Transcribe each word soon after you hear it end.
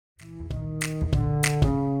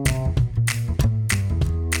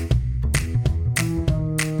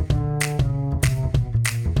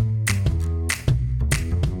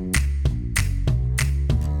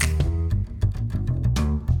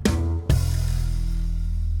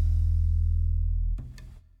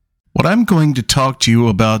What I'm going to talk to you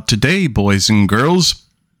about today, boys and girls,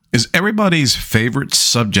 is everybody's favorite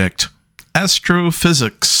subject,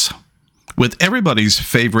 astrophysics, with everybody's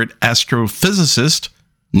favorite astrophysicist,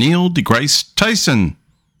 Neil deGrasse Tyson.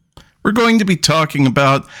 We're going to be talking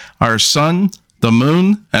about our sun, the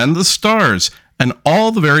moon, and the stars, and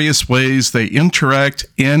all the various ways they interact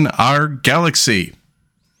in our galaxy.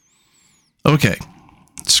 Okay,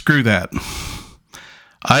 screw that.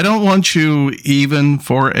 I don't want you even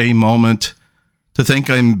for a moment to think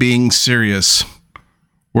I'm being serious.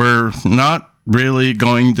 We're not really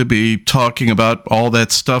going to be talking about all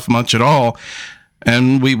that stuff much at all,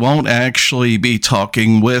 and we won't actually be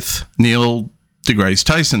talking with Neil deGrasse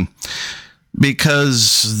Tyson,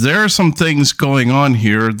 because there are some things going on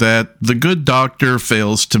here that the good doctor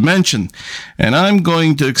fails to mention, and I'm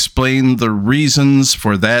going to explain the reasons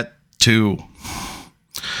for that too.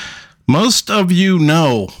 Most of you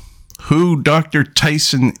know who Dr.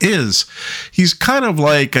 Tyson is. He's kind of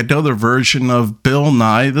like another version of Bill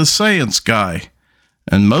Nye the Science Guy.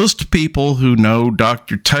 And most people who know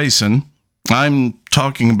Dr. Tyson, I'm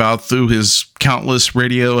talking about through his countless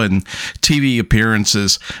radio and TV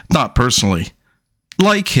appearances, not personally,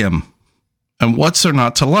 like him. And what's there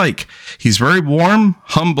not to like? He's very warm,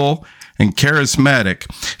 humble, and charismatic,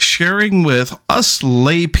 sharing with us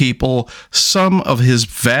lay people some of his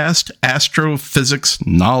vast astrophysics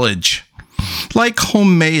knowledge, like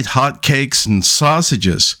homemade hotcakes and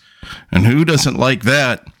sausages. And who doesn't like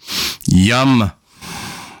that? Yum.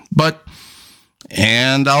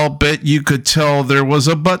 And I'll bet you could tell there was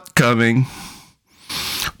a but coming.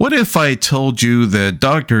 What if I told you that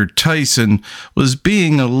Dr. Tyson was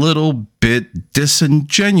being a little bit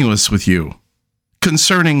disingenuous with you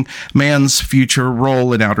concerning man's future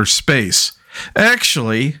role in outer space?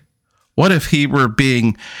 Actually, what if he were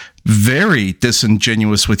being very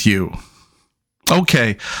disingenuous with you?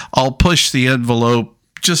 Okay, I'll push the envelope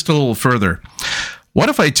just a little further. What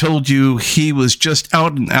if I told you he was just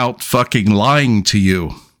out and out fucking lying to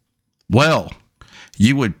you? Well,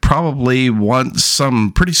 you would probably want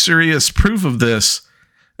some pretty serious proof of this,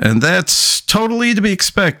 and that's totally to be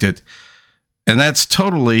expected. And that's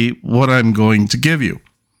totally what I'm going to give you.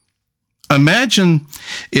 Imagine,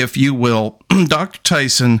 if you will, Dr.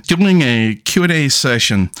 Tyson doing a Q&A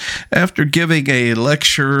session after giving a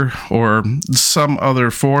lecture or some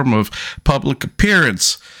other form of public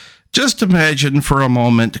appearance. Just imagine for a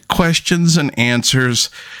moment questions and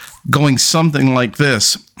answers going something like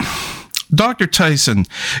this. Dr. Tyson,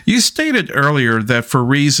 you stated earlier that for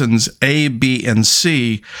reasons A, B, and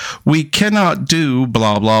C, we cannot do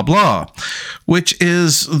blah, blah, blah. Which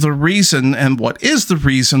is the reason, and what is the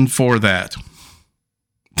reason for that?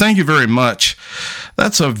 Thank you very much.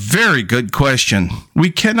 That's a very good question. We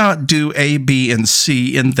cannot do A, B, and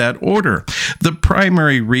C in that order. The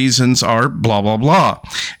primary reasons are blah, blah, blah,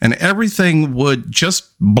 and everything would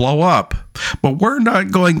just blow up. But we're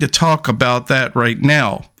not going to talk about that right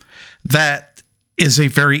now. That is a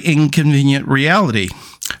very inconvenient reality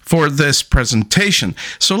for this presentation.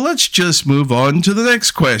 So let's just move on to the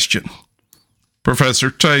next question. Professor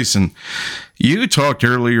Tyson, you talked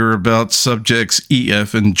earlier about subjects E,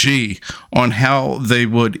 F, and G on how they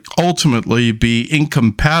would ultimately be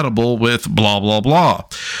incompatible with blah, blah, blah.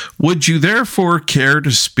 Would you therefore care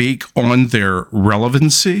to speak on their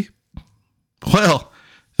relevancy? Well,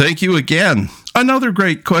 thank you again. Another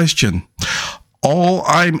great question. All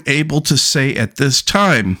I'm able to say at this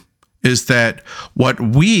time is that what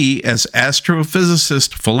we as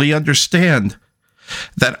astrophysicists fully understand,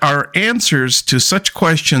 that our answers to such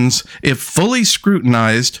questions, if fully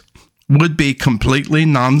scrutinized, would be completely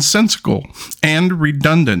nonsensical and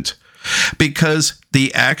redundant, because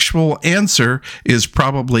the actual answer is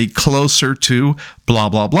probably closer to blah,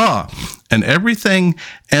 blah, blah, and everything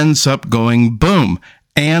ends up going boom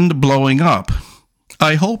and blowing up.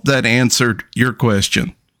 I hope that answered your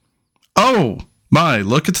question. Oh, my,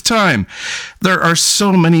 look at the time. There are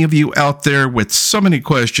so many of you out there with so many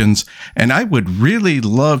questions, and I would really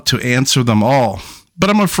love to answer them all, but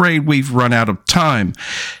I'm afraid we've run out of time.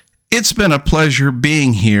 It's been a pleasure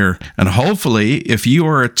being here, and hopefully, if you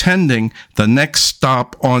are attending the next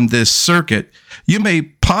stop on this circuit, you may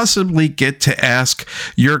possibly get to ask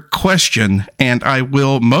your question, and I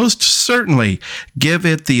will most certainly give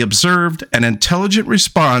it the observed and intelligent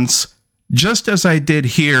response, just as I did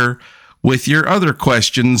here with your other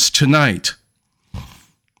questions tonight.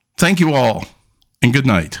 Thank you all, and good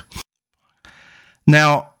night.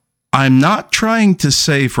 Now, I'm not trying to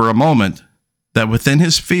say for a moment that within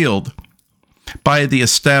his field, by the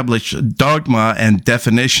established dogma and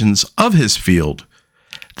definitions of his field,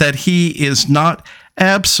 that he is not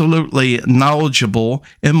absolutely knowledgeable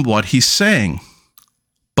in what he's saying.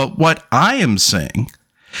 But what I am saying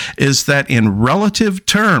is that in relative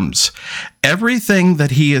terms, everything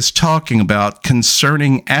that he is talking about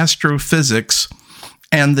concerning astrophysics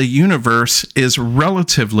and the universe is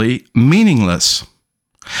relatively meaningless.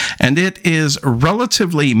 And it is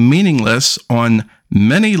relatively meaningless on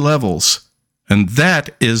many levels, and that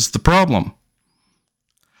is the problem.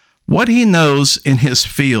 What he knows in his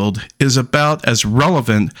field is about as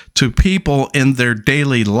relevant to people in their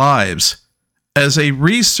daily lives as a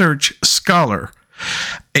research scholar,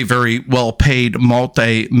 a very well-paid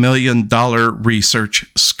multi-million-dollar research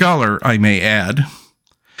scholar, I may add,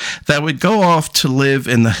 that would go off to live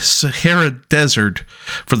in the Sahara Desert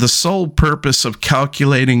for the sole purpose of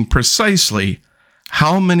calculating precisely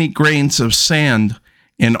how many grains of sand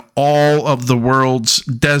in all of the world's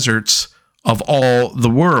deserts of all the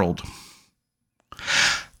world.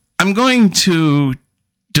 I'm going to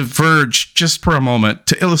diverge just for a moment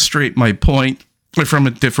to illustrate my point from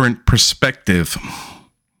a different perspective.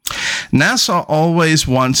 NASA always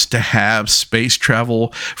wants to have space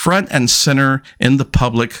travel front and center in the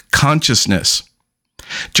public consciousness.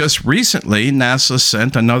 Just recently, NASA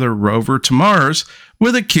sent another rover to Mars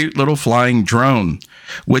with a cute little flying drone,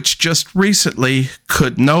 which just recently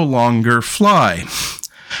could no longer fly,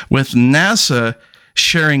 with NASA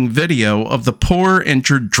sharing video of the poor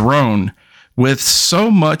injured drone with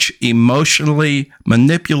so much emotionally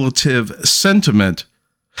manipulative sentiment,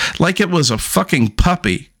 like it was a fucking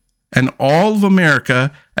puppy, and all of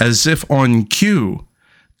America, as if on cue,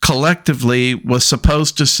 collectively was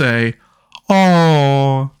supposed to say,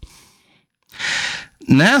 "Aww."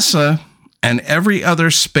 NASA and every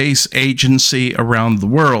other space agency around the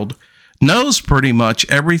world knows pretty much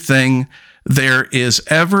everything there is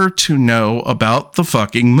ever to know about the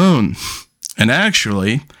fucking moon. And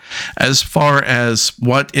actually, as far as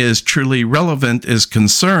what is truly relevant is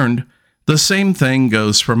concerned, the same thing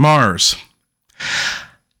goes for Mars.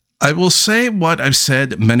 I will say what I've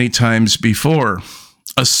said many times before.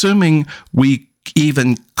 Assuming we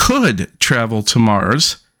even could travel to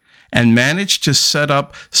Mars and manage to set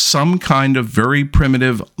up some kind of very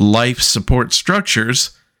primitive life support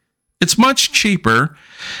structures, it's much cheaper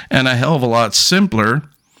and a hell of a lot simpler,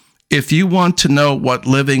 if you want to know what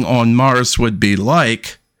living on Mars would be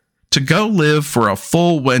like, to go live for a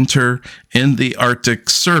full winter in the Arctic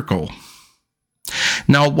Circle.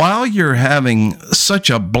 Now, while you're having such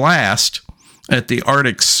a blast at the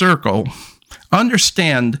Arctic Circle,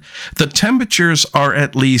 understand the temperatures are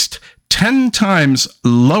at least 10 times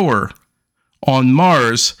lower on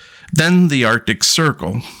Mars than the Arctic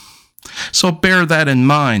Circle. So bear that in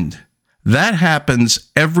mind. That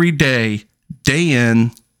happens every day, day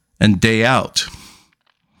in and day out.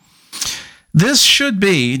 This should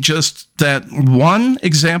be just that one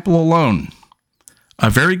example alone, a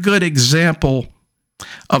very good example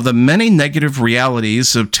of the many negative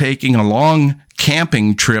realities of taking a long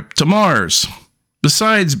camping trip to Mars.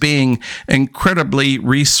 Besides being incredibly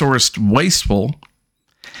resource wasteful,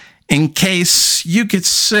 in case you get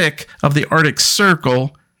sick of the Arctic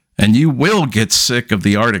Circle, and you will get sick of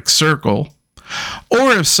the Arctic Circle,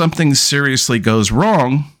 or if something seriously goes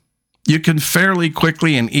wrong, you can fairly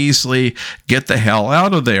quickly and easily get the hell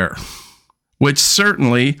out of there, which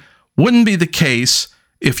certainly wouldn't be the case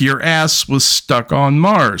if your ass was stuck on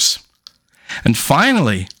Mars. And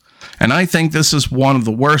finally, and I think this is one of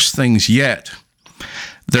the worst things yet,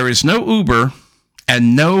 there is no Uber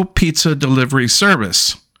and no pizza delivery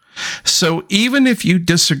service. So even if you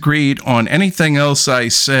disagreed on anything else I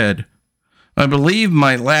said, I believe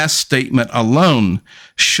my last statement alone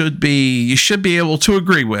you should be able to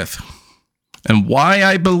agree with. And why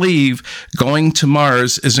I believe going to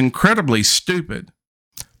Mars is incredibly stupid.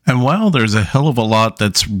 And while there's a hell of a lot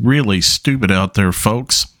that's really stupid out there,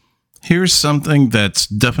 folks, here's something that's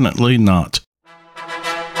definitely not.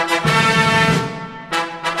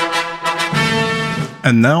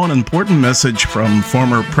 And now an important message from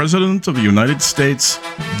former President of the United States,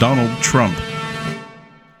 Donald Trump.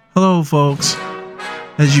 Hello, folks.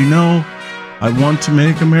 As you know, I want to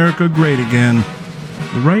make America great again.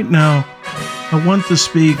 But right now, I want to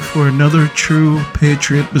speak for another true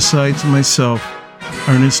patriot besides myself,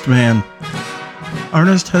 Earnest Mann.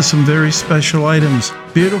 Earnest has some very special items,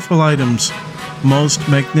 beautiful items, most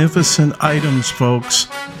magnificent items, folks.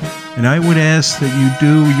 And I would ask that you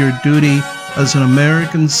do your duty as an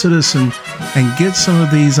American citizen and get some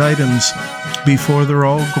of these items before they're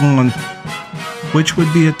all gone, which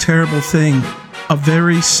would be a terrible thing, a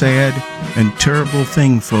very sad and terrible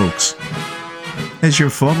thing, folks. As your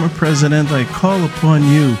former president, I call upon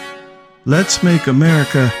you, let's make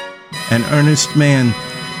America and Earnest Mann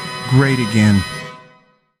great again.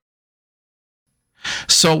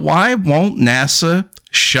 So why won't NASA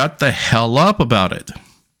shut the hell up about it?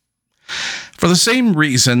 For the same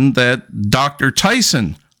reason that Dr.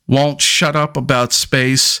 Tyson won't shut up about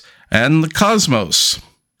space and the cosmos.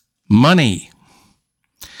 Money.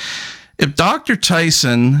 If Dr.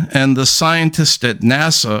 Tyson and the scientists at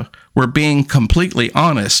NASA were being completely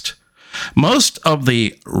honest, most of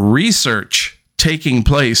the research taking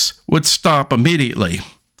place would stop immediately.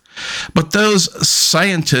 But those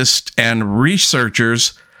scientists and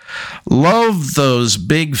researchers love those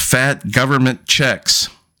big fat government checks.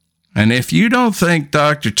 And if you don't think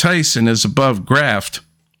Dr. Tyson is above graft,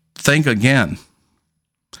 think again.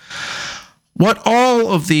 What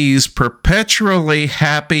all of these perpetually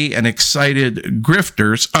happy and excited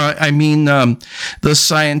grifters, the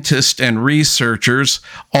scientists and researchers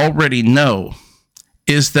already know,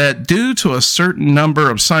 is that due to a certain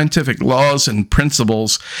number of scientific laws and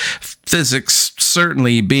principles, physics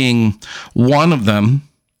certainly being one of them,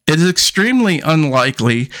 it is extremely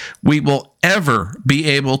unlikely we will ever be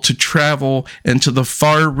able to travel into the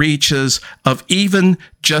far reaches of even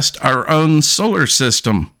just our own solar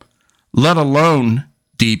system, let alone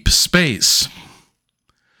deep space.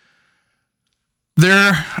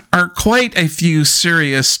 There are quite a few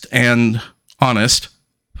serious and honest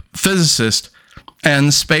physicists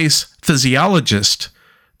and space physiologists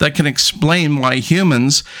that can explain why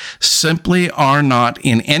humans simply are not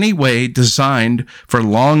in any way designed for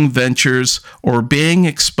long ventures or being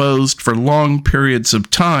exposed for long periods of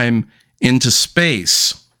time into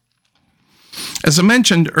space. As I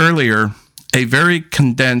mentioned earlier, a very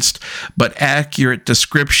condensed but accurate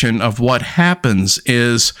description of what happens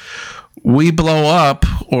is we blow up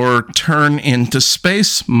or turn into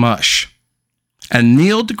space mush. And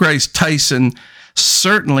Neil deGrasse Tyson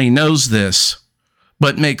certainly knows this,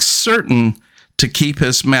 but makes certain to keep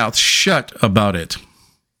his mouth shut about it.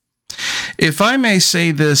 If I may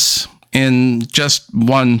say this in just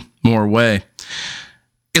one more way,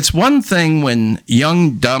 it's one thing when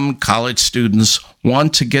young, dumb college students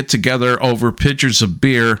want to get together over pitchers of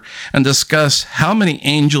beer and discuss how many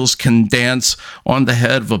angels can dance on the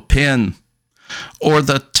head of a pin, or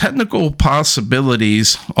the technical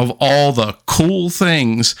possibilities of all the cool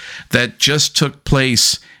things that just took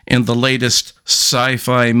place in the latest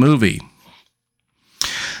sci-fi movie.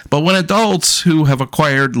 But when adults who have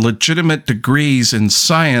acquired legitimate degrees in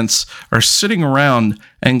science are sitting around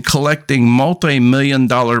and collecting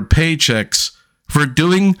multi-million-dollar paychecks for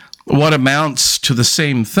doing what amounts to the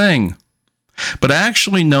same thing, but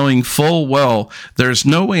actually knowing full well there's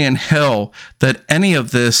no way in hell that any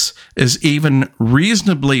of this is even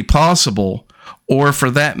reasonably possible, or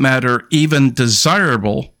for that matter, even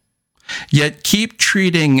desirable, yet keep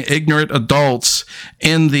treating ignorant adults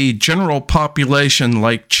in the general population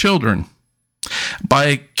like children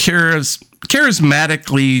by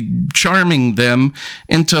charismatically charming them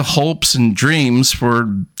into hopes and dreams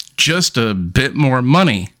for just a bit more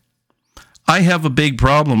money. I have a big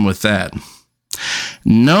problem with that.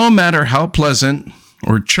 No matter how pleasant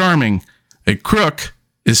or charming, a crook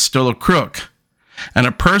is still a crook. And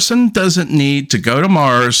a person doesn't need to go to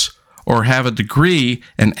Mars or have a degree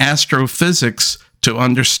in astrophysics to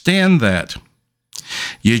understand that.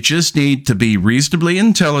 You just need to be reasonably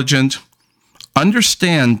intelligent,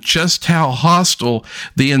 understand just how hostile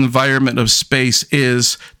the environment of space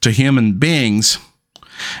is to human beings,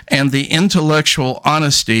 and the intellectual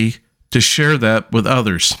honesty to share that with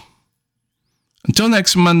others. Until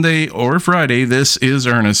next Monday or Friday, this is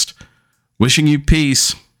Earnest, wishing you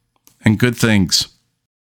peace and good things.